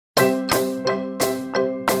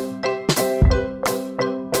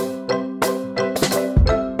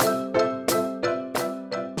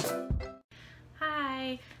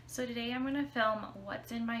film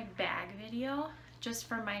what's in my bag video, just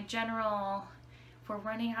for my general, if we're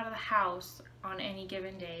running out of the house on any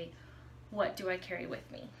given day, what do I carry with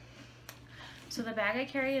me? So the bag I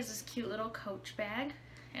carry is this cute little Coach bag,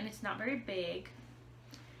 and it's not very big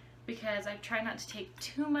because I try not to take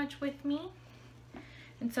too much with me.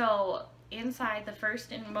 And so inside, the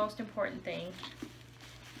first and most important thing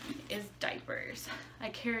is diapers. I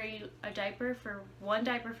carry one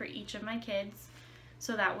diaper for each of my kids,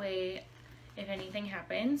 so that way if anything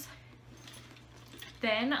happens.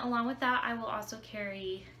 Then along with that, I will also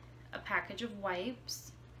carry a package of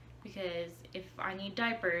wipes, because if I need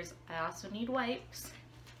diapers, I also need wipes.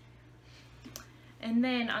 And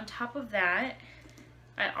then on top of that,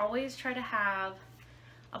 I always try to have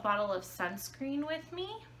a bottle of sunscreen with me,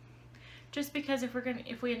 just because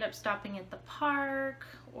if we end up stopping at the park,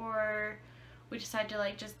 or we decide to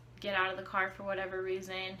like just get out of the car for whatever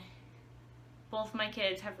reason. Both my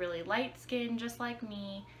kids have really light skin just like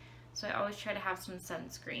me, so I always try to have some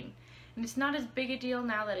sunscreen. And it's not as big a deal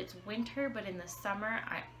now that it's winter, but in the summer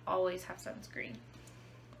I always have sunscreen.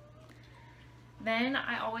 Then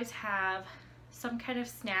I always have some kind of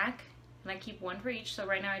snack, and I keep one for each. So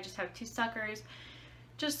right now I just have 2 suckers,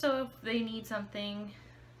 just so if they need something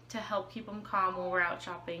to help keep them calm while we're out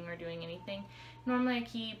shopping or doing anything. Normally I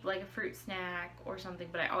keep like a fruit snack or something,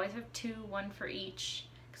 but I always have 2, one for each,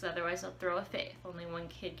 because otherwise they'll throw a fit if only one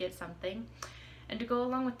kid gets something. And to go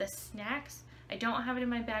along with the snacks, I don't have it in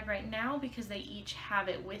my bag right now because they each have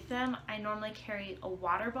it with them. I normally carry a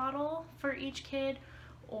water bottle for each kid,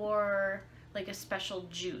 or like a special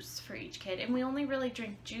juice for each kid. And we only really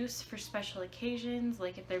drink juice for special occasions,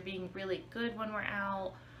 like if they're being really good when we're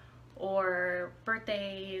out, or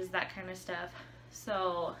birthdays, that kind of stuff.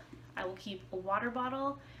 So I will keep a water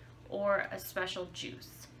bottle or a special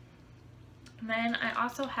juice. And then I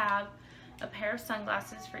also have a pair of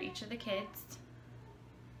sunglasses for each of the kids,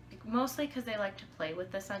 mostly because they like to play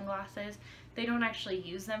with the sunglasses. They don't actually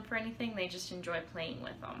use them for anything, they just enjoy playing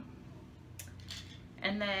with them.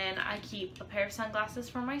 And then I keep a pair of sunglasses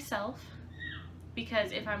for myself,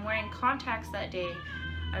 because if I'm wearing contacts that day,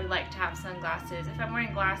 I would like to have sunglasses. If I'm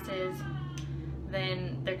wearing glasses,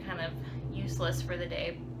 then they're kind of useless for the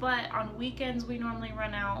day. But on weekends we normally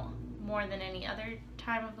run out more than any other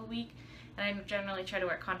time of the week, and I generally try to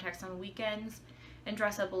wear contacts on weekends and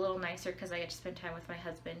dress up a little nicer because I get to spend time with my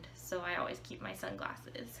husband, so I always keep my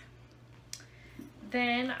sunglasses.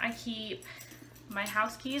 Then I keep my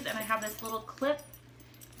house keys, and I have this little clip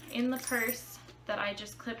in the purse that I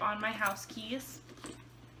just clip on my house keys.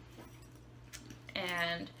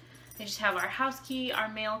 And I just have our house key, our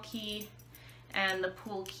mail key, and the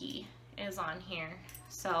pool key is on here.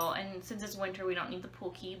 So, and since it's winter we don't need the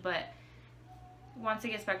pool key, but once it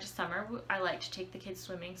gets back to summer, I like to take the kids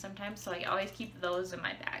swimming sometimes, so I always keep those in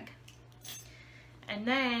my bag. And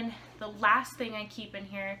then the last thing I keep in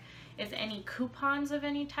here is any coupons of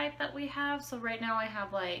any type that we have. So right now I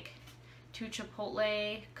have like 2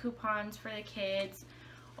 Chipotle coupons for the kids.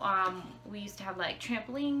 We used to have like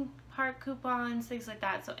trampoline park coupons, things like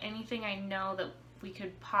that. So anything I know that we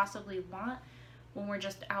could possibly want when we're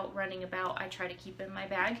just out running about, I try to keep in my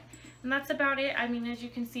bag. And that's about it. I mean, as you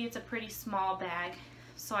can see, it's a pretty small bag,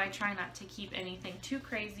 so I try not to keep anything too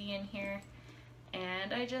crazy in here.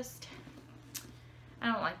 And I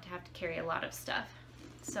don't like to have to carry a lot of stuff.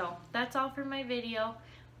 So that's all for my video.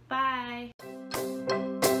 Bye!